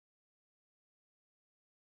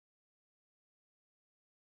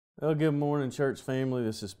Well, good morning, church family.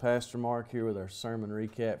 This is Pastor Mark here with our sermon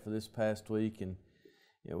recap for this past week. And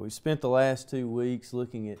we spent the last 2 weeks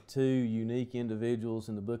looking at two unique individuals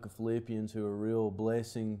in the book of Philippians who are a real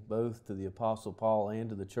blessing both to the Apostle Paul and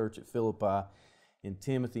to the church at Philippi, in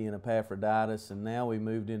Timothy and Epaphroditus. And now we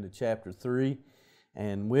moved into chapter 3.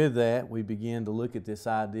 And with that, we begin to look at this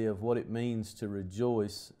idea of what it means to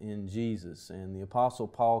rejoice in Jesus. And the Apostle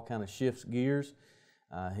Paul kind of shifts gears.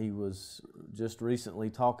 He was just recently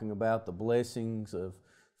talking about the blessings of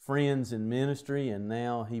friends in ministry, and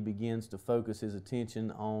now he begins to focus his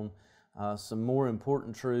attention on some more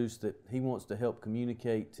important truths that he wants to help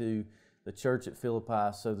communicate to the church at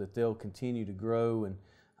Philippi so that they'll continue to grow and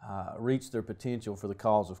reach their potential for the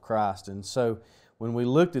cause of Christ. And so when we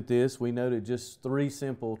looked at this, we noted just 3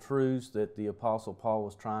 simple truths that the Apostle Paul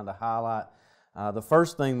was trying to highlight. The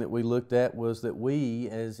first thing that we looked at was that we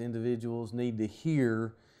as individuals need to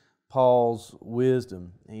hear Paul's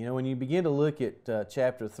wisdom. And when you begin to look at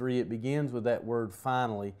chapter 3, it begins with that word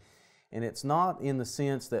finally. And it's not in the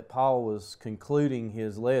sense that Paul was concluding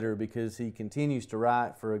his letter, because he continues to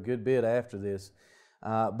write for a good bit after this.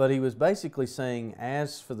 But he was basically saying,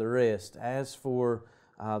 as for the rest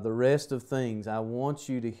of things, I want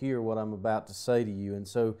you to hear what I'm about to say to you. And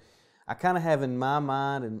so I kind of have in my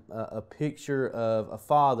mind a picture of a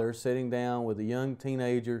father sitting down with a young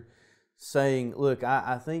teenager saying, look,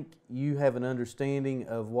 I think you have an understanding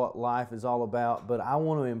of what life is all about, but I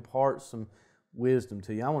want to impart some wisdom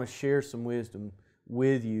to you. I want to share some wisdom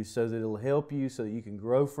with you so that it'll help you, so that you can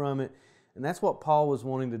grow from it. And that's what Paul was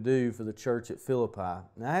wanting to do for the church at Philippi.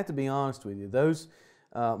 Now, I have to be honest with you, those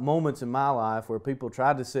moments in my life where people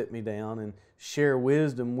tried to sit me down and share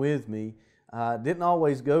wisdom with me didn't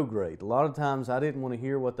always go great. A lot of times I didn't want to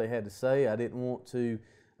hear what they had to say. I didn't want to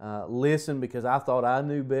listen because I thought I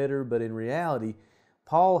knew better. But in reality,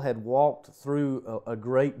 Paul had walked through a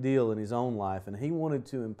great deal in his own life, and he wanted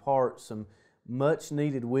to impart some much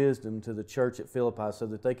needed wisdom to the church at Philippi so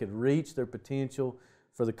that they could reach their potential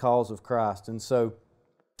for the cause of Christ. And so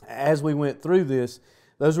as we went through this,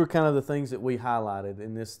 those were kind of the things that we highlighted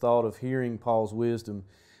in this thought of hearing Paul's wisdom.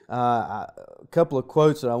 A couple of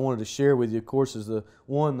quotes that I wanted to share with you, of course, is the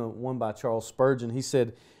one by Charles Spurgeon. He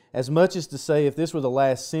said, as much as to say, if this were the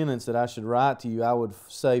last sentence that I should write to you, I would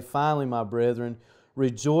say, finally, my brethren,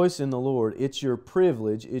 rejoice in the Lord. It's your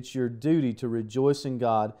privilege, it's your duty to rejoice in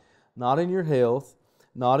God, not in your health,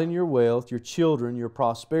 not in your wealth, your children, your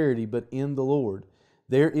prosperity, but in the Lord.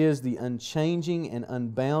 There is the unchanging and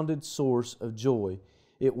unbounded source of joy.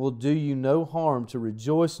 It will do you no harm to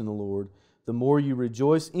rejoice in the Lord. The more you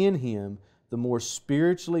rejoice in Him, the more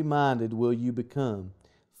spiritually minded will you become.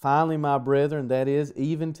 Finally, my brethren, that is,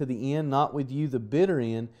 even to the end, not with you the bitter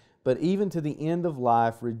end, but even to the end of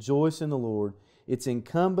life, rejoice in the Lord. It's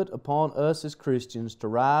incumbent upon us as Christians to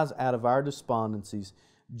rise out of our despondencies.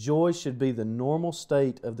 Joy should be the normal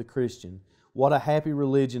state of the Christian. What a happy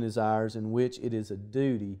religion is ours, in which it is a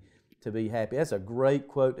duty to be happy. That's a great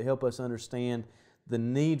quote to help us understand the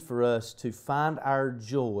need for us to find our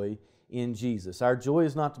joy in Jesus. Our joy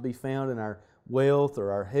is not to be found in our wealth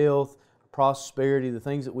or our health, prosperity, the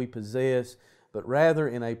things that we possess, but rather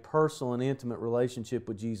in a personal and intimate relationship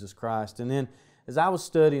with Jesus Christ. And then as I was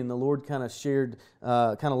studying, the Lord kind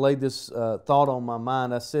of laid this thought on my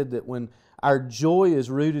mind. I said that when our joy is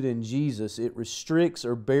rooted in Jesus, it restricts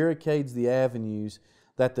or barricades the avenues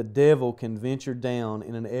that the devil can venture down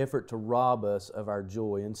in an effort to rob us of our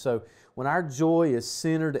joy. And so when our joy is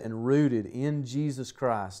centered and rooted in Jesus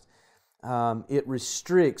Christ, it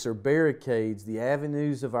restricts or barricades the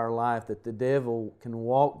avenues of our life that the devil can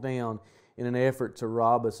walk down in an effort to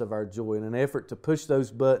rob us of our joy, in an effort to push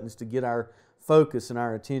those buttons to get our focus and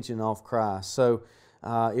our attention off Christ. So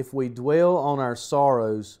if we dwell on our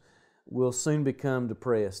sorrows, we'll soon become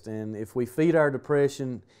depressed. And if we feed our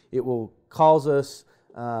depression, it will cause us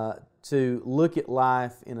to look at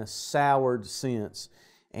life in a soured sense,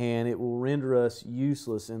 and it will render us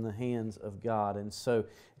useless in the hands of God. And so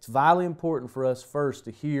it's vitally important for us first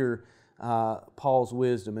to hear Paul's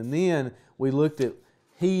wisdom. And then we looked at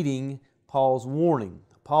heeding Paul's warning.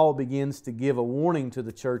 Paul begins to give a warning to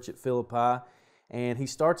the church at Philippi, and he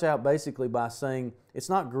starts out basically by saying, it's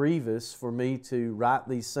not grievous for me to write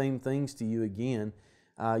these same things to you again.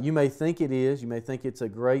 You may think it is, you may think it's a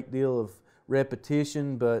great deal of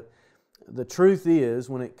repetition, but the truth is,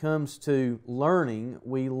 when it comes to learning,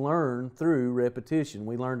 we learn through repetition.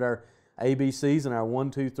 We learned our ABCs and our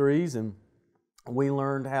 1, 2, 3s, and we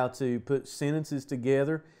learned how to put sentences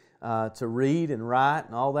together, to read and write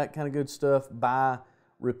and all that kind of good stuff by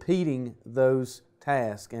repeating those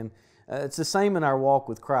tasks. And it's the same in our walk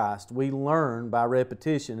with Christ. We learn by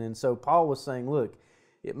repetition. And so Paul was saying, look,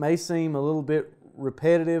 It may seem a little bit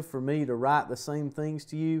repetitive for me to write the same things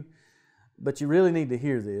to you, but you really need to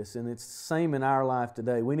hear this, and it's the same in our life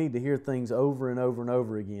today. We need to hear things over and over and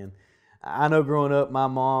over again. I know growing up, my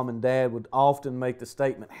mom and dad would often make the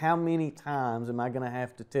statement, how many times am I going to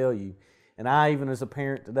have to tell you? And I, even as a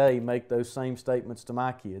parent today, make those same statements to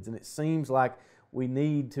my kids. And it seems like we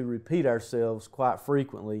need to repeat ourselves quite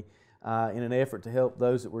frequently in an effort to help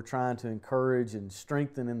those that we're trying to encourage and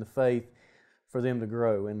strengthen in the faith for them to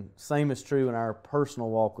grow. And same is true in our personal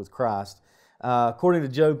walk with Christ. According to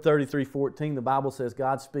Job 33:14, the Bible says,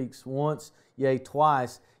 God speaks once, yea,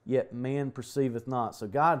 twice, yet man perceiveth not. So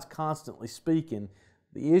God's constantly speaking.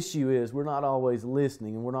 The issue is we're not always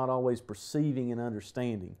listening and we're not always perceiving and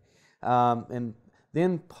understanding. And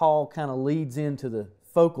then Paul kind of leads into the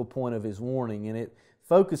focal point of his warning, and it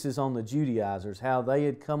focuses on the Judaizers, how they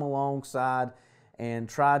had come alongside and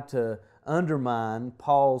tried to undermine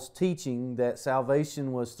Paul's teaching that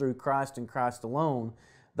salvation was through Christ and Christ alone.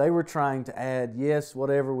 They were trying to add, yes,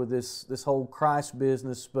 whatever with this whole Christ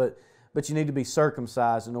business, but you need to be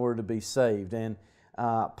circumcised in order to be saved. And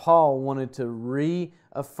Paul wanted to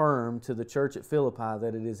reaffirm to the church at Philippi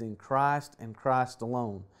that it is in Christ and Christ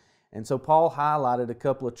alone. And so Paul highlighted a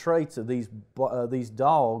couple of traits of these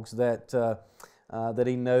dogs that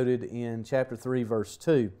he noted in chapter 3, verse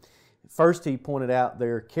 2. First, he pointed out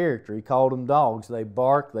their character. He called them dogs. They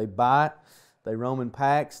bark, they bite, they roam in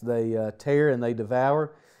packs, they tear and they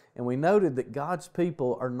devour. And we noted that God's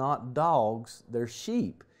people are not dogs, they're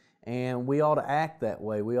sheep. And we ought to act that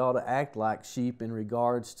way. We ought to act like sheep in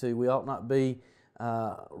regards to, we ought not be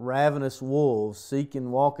ravenous wolves,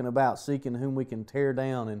 walking about, seeking whom we can tear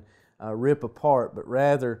down and rip apart, but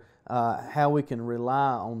rather how we can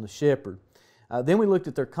rely on the shepherd. Then we looked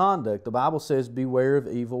at their conduct. The Bible says, beware of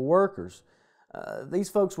evil workers. These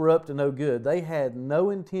folks were up to no good. They had no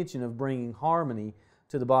intention of bringing harmony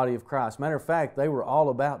to the body of Christ. Matter of fact, they were all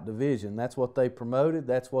about division. That's what they promoted.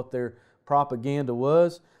 That's what their propaganda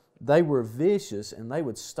was. They were vicious, and they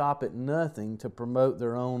would stop at nothing to promote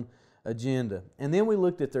their own agenda. And then we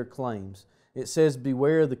looked at their claims. It says,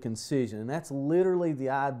 beware of the concision. And that's literally the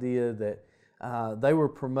idea that they were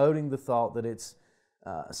promoting the thought that it's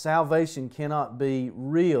salvation cannot be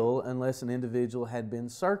real unless an individual had been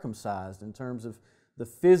circumcised in terms of the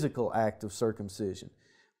physical act of circumcision.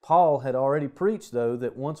 Paul had already preached, though,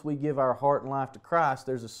 that once we give our heart and life to Christ,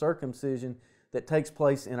 there's a circumcision that takes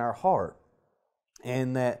place in our heart.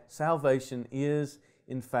 And that salvation is,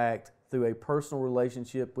 in fact, through a personal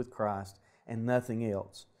relationship with Christ and nothing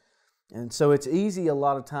else. And so it's easy a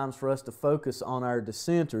lot of times for us to focus on our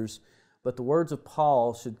dissenters, but the words of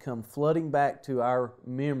Paul should come flooding back to our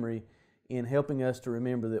memory in helping us to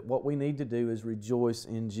remember that what we need to do is rejoice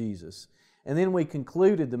in Jesus. And then we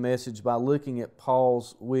concluded the message by looking at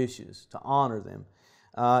Paul's wishes, to honor them.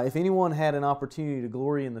 If anyone had an opportunity to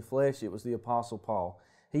glory in the flesh, it was the Apostle Paul.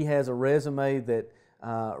 He has a resume that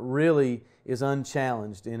really is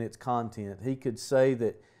unchallenged in its content. He could say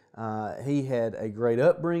that he had a great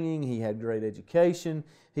upbringing, he had great education,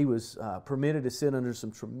 he was permitted to sit under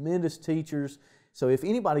some tremendous teachers. So if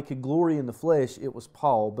anybody could glory in the flesh, it was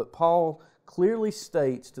Paul. But Paul clearly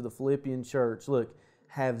states to the Philippian church, look,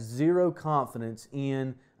 have zero confidence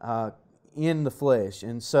in the flesh.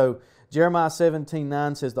 And so Jeremiah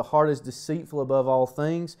 17:9 says, the heart is deceitful above all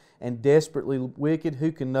things and desperately wicked.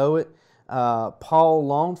 Who can know it? Paul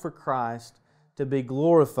longed for Christ to be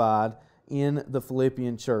glorified in the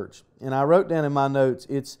Philippian church. And I wrote down in my notes,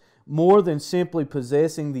 it's more than simply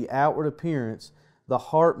possessing the outward appearance. The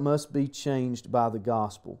heart must be changed by the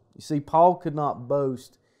gospel. You see, Paul could not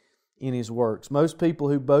boast in his works. Most people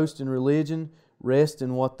who boast in religion rest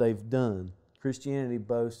in what they've done. Christianity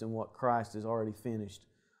boasts in what Christ has already finished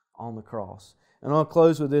on the cross. And I'll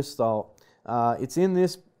close with this thought. It's in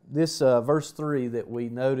this verse 3 that we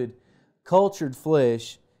noted, cultured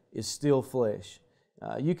flesh is still flesh.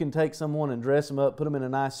 You can take someone and dress them up, put them in a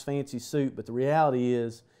nice fancy suit, but the reality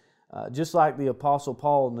is, just like the Apostle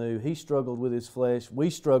Paul knew, he struggled with his flesh, we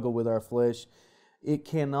struggle with our flesh. It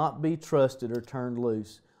cannot be trusted or turned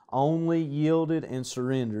loose, only yielded and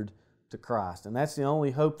surrendered to Christ. And that's the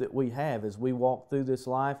only hope that we have as we walk through this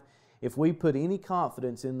life. If we put any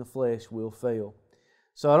confidence in the flesh, we'll fail.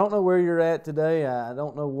 So I don't know where you're at today. I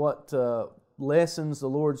don't know what lessons the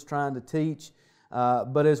Lord's trying to teach.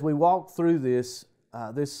 But as we walk through this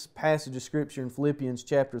passage of Scripture in Philippians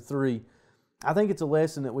chapter 3, I think it's a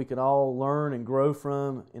lesson that we could all learn and grow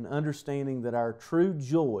from in understanding that our true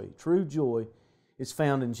joy is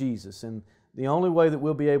found in Jesus. And the only way that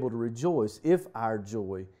we'll be able to rejoice if our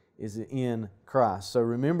joy is in Christ. So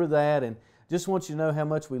remember that, and just want you to know how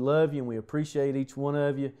much we love you and we appreciate each one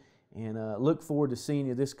of you. And look forward to seeing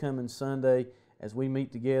you this coming Sunday as we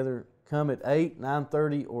meet together. Come at 8,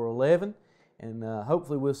 9:30, or 11. And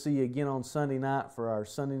hopefully we'll see you again on Sunday night for our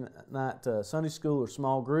Sunday night Sunday school or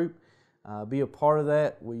small group. Be a part of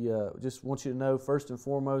that. We just want you to know, first and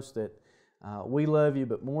foremost, that we love you,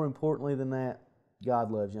 but more importantly than that,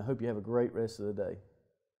 God loves you. I hope you have a great rest of the day.